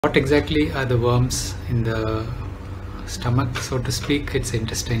What exactly are the worms in the stomach, so to speak? It's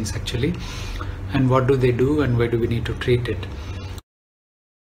intestines actually. And what do they do and why do we need to treat it?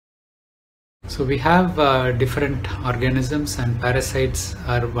 So we have different organisms, and parasites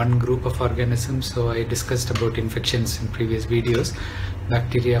are one group of organisms. So I discussed about infections in previous videos.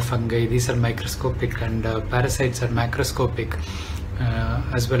 Bacteria, fungi, these are microscopic, and parasites are macroscopic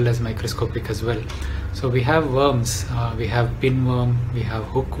as well as microscopic as well. So we have worms, we have pinworm, we have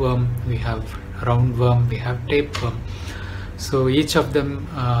hookworm, we have roundworm, we have tapeworm. So each of them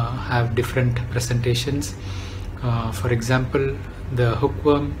have different presentations. For example, the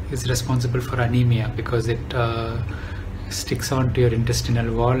hookworm is responsible for anemia because it sticks onto your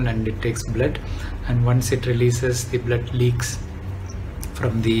intestinal wall and it takes blood, and once it releases, the blood leaks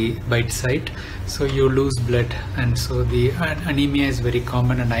from the bite site, so you lose blood, and so the anemia is very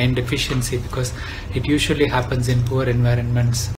common, and iron deficiency, because it usually happens in poor environments